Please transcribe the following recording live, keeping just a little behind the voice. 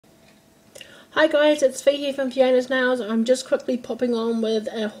Hi guys, it's Fee here from Fiona's Nails. I'm just quickly popping on with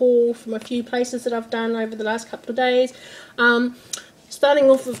a haul from a few places that I've done over the last couple of days. Starting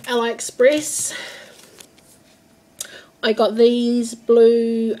off with Aliexpress. I got these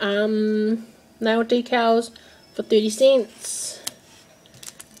blue nail decals for 30 cents.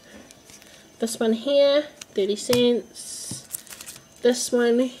 This one here, 30 cents. This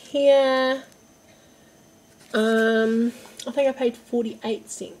one here, I think I paid 48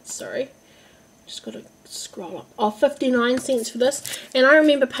 cents, sorry. Just got to scroll up. Oh, 59 cents for this. And I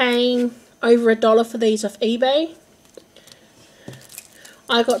remember paying over $1 for these off eBay.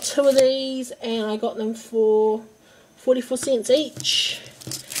 I got two of these and I got them for 44 cents each.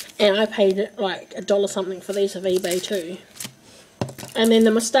 And I paid like $1 something for these off eBay too. And then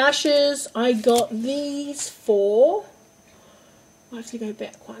the moustaches, I got these for, I have to go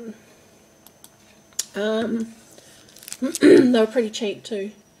back one. They were pretty cheap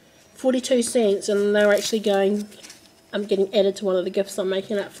too. 42 cents, and they were actually getting added to one of the gifts I'm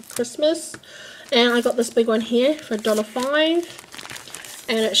making up for Christmas. And I got this big one here for $1.05,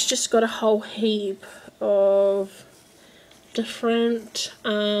 and it's just got a whole heap of different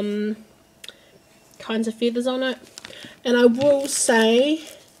kinds of feathers on it. And I will say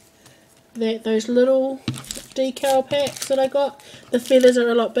that those little decal packs that I got, the feathers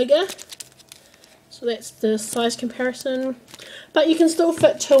are a lot bigger. So that's the size comparison. But you can still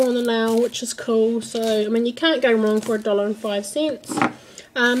fit two on the nail, which is cool. So, I mean, you can't go wrong for $1.05.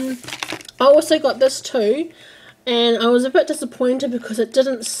 I also got this too. And I was a bit disappointed because it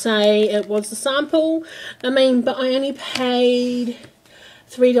didn't say it was a sample. I mean, but I only paid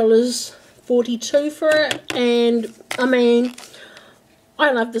 $3.42 for it. And, I mean,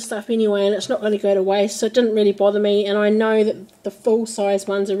 I love this stuff anyway, and it's not going to go to waste, so it didn't really bother me. And I know that the full size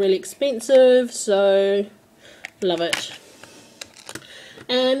ones are really expensive, so love it.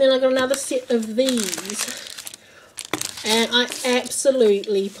 And then I got another set of these, and I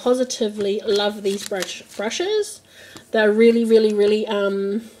absolutely, positively love these brushes. They're really, really, really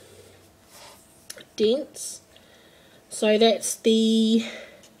dense. So that's the,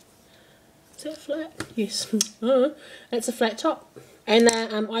 is that flat? Yes. That's a flat top. And they're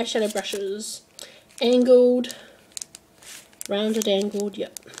eyeshadow brushes, angled, rounded, angled,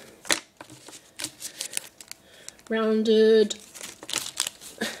 yep. Rounded,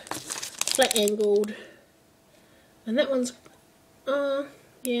 flat angled, and that one's,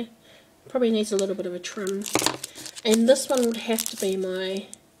 yeah, probably needs a little bit of a trim. And this one would have to be my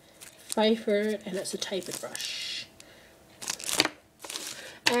favourite, and it's a tapered brush.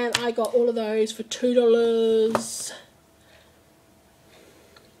 And I got all of those for $2.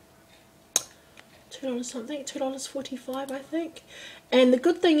 $2 something, $2.45 I think. And the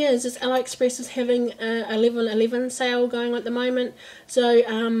good thing is Aliexpress is having a 11/11 sale going at the moment. So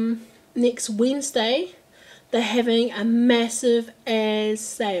next Wednesday they're having a massive ass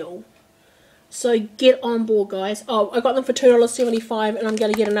sale. So get on board, guys. Oh, I got them for $2.75, and I'm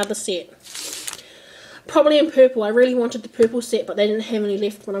going to get another set. Probably in purple. I really wanted the purple set, but they didn't have any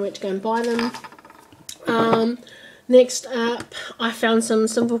left when I went to go and buy them. Next up, I found some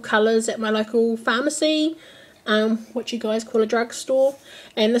simple colours at my local pharmacy, what you guys call a drugstore,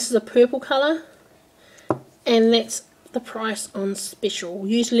 and this is a purple colour, and that's the price on special.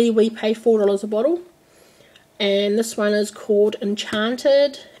 Usually we pay $4 a bottle, and this one is called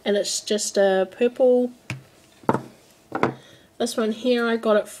Enchanted, and it's just a purple. This one here I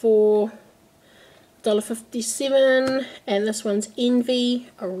got it for $1.57, and this one's Envy,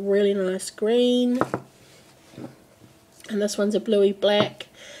 a really nice green. And this one's a bluey black,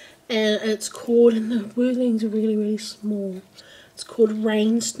 and it's called, and the wording's really, really small, it's called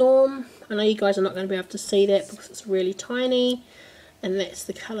Rainstorm. I know you guys are not going to be able to see that because it's really tiny, and that's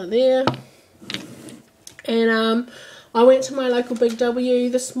the colour there. And I went to my local Big W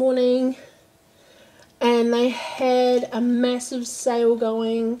this morning, and they had a massive sale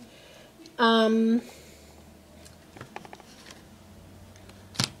going.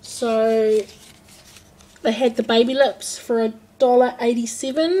 So they had the baby lips for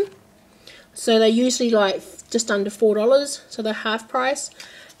 $1.87, so they're usually like just under $4, so they're half price.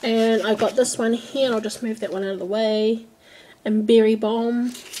 And I got this one here, and I'll just move that one out of the way, and Berry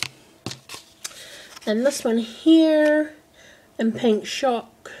Bomb. And this one here, and Pink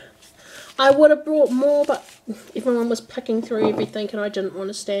Shock. I would have brought more, but everyone was picking through everything, and I didn't want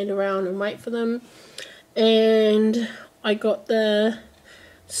to stand around and wait for them. And I got the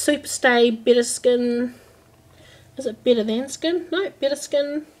Superstay Better Skin. Is it Better Than Skin? No, Better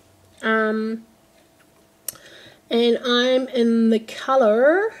Skin. And I'm in the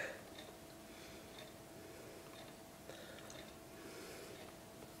colour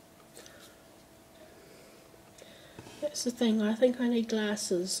That's the thing, I think I need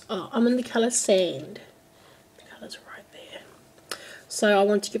glasses. Oh, I'm in the colour Sand. The colour's right there. So I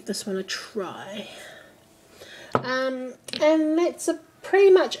want to give this one a try. And that's pretty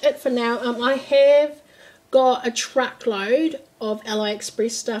much it for now. I have got a truckload of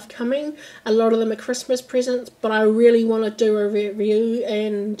Aliexpress stuff coming. A lot of them are Christmas presents, but I really want to do a review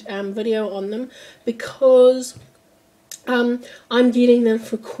and video on them because I'm getting them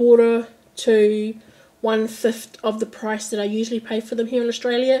for quarter to 1/5 of the price that I usually pay for them here in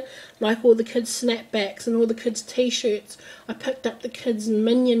Australia. Like all the kids snapbacks and all the kids t-shirts. I picked up the kids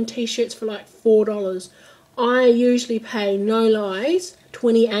Minion t-shirts for like $4. I usually pay, no lies,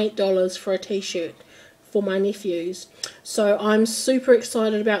 $28 for a t-shirt for my nephews. So I'm super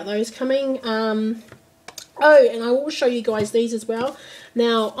excited about those coming. Oh, and I will show you guys these as well.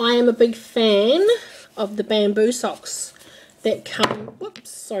 Now, I am a big fan of the bamboo socks that come,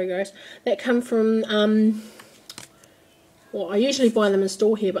 whoops, sorry guys, that come from, well, I usually buy them in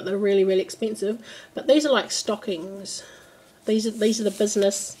store here, but they're really, really expensive. But these are like stockings. These are the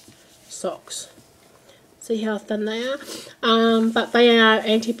business socks. See how thin they are? But they are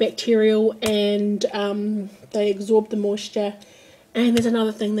antibacterial and they absorb the moisture. And there's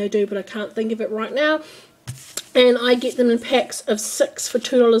another thing they do, but I can't think of it right now. And I get them in packs of 6 for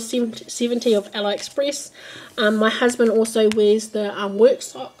 $2.70 of Aliexpress. My husband also wears the work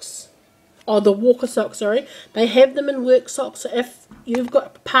socks. Oh, the walker socks, sorry. They have them in work socks. So if you've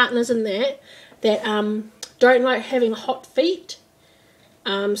got partners in that don't like having hot feet,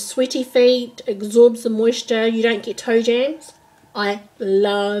 sweaty feet, absorbs the moisture, you don't get toe jams, I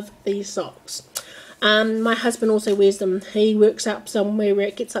love these socks. My husband also wears them. He works up somewhere where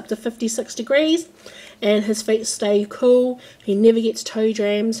it gets up to 56 degrees and his feet stay cool. He never gets toe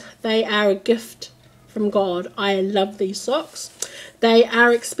jams. They are a gift from God. I love these socks. They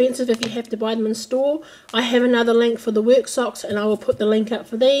are expensive if you have to buy them in store. I have another link for the work socks and I will put the link up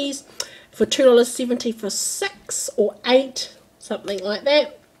for these for $2.70 for 6 or 8, something like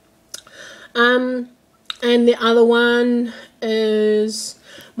that. And the other one is,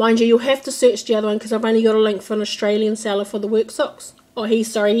 mind you, you'll have to search the other one because I've only got a link for an Australian seller for the work socks. Oh, he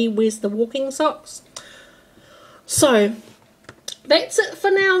wears the walking socks. So that's it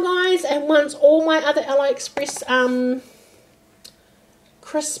for now, guys. And once all my other Aliexpress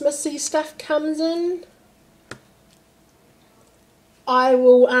Christmassy stuff comes in, I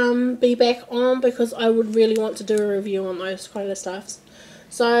will be back on because I would really want to do a review on those kind of stuffs.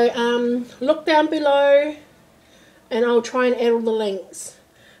 So look down below and I'll try and add all the links.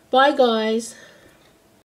 Bye guys.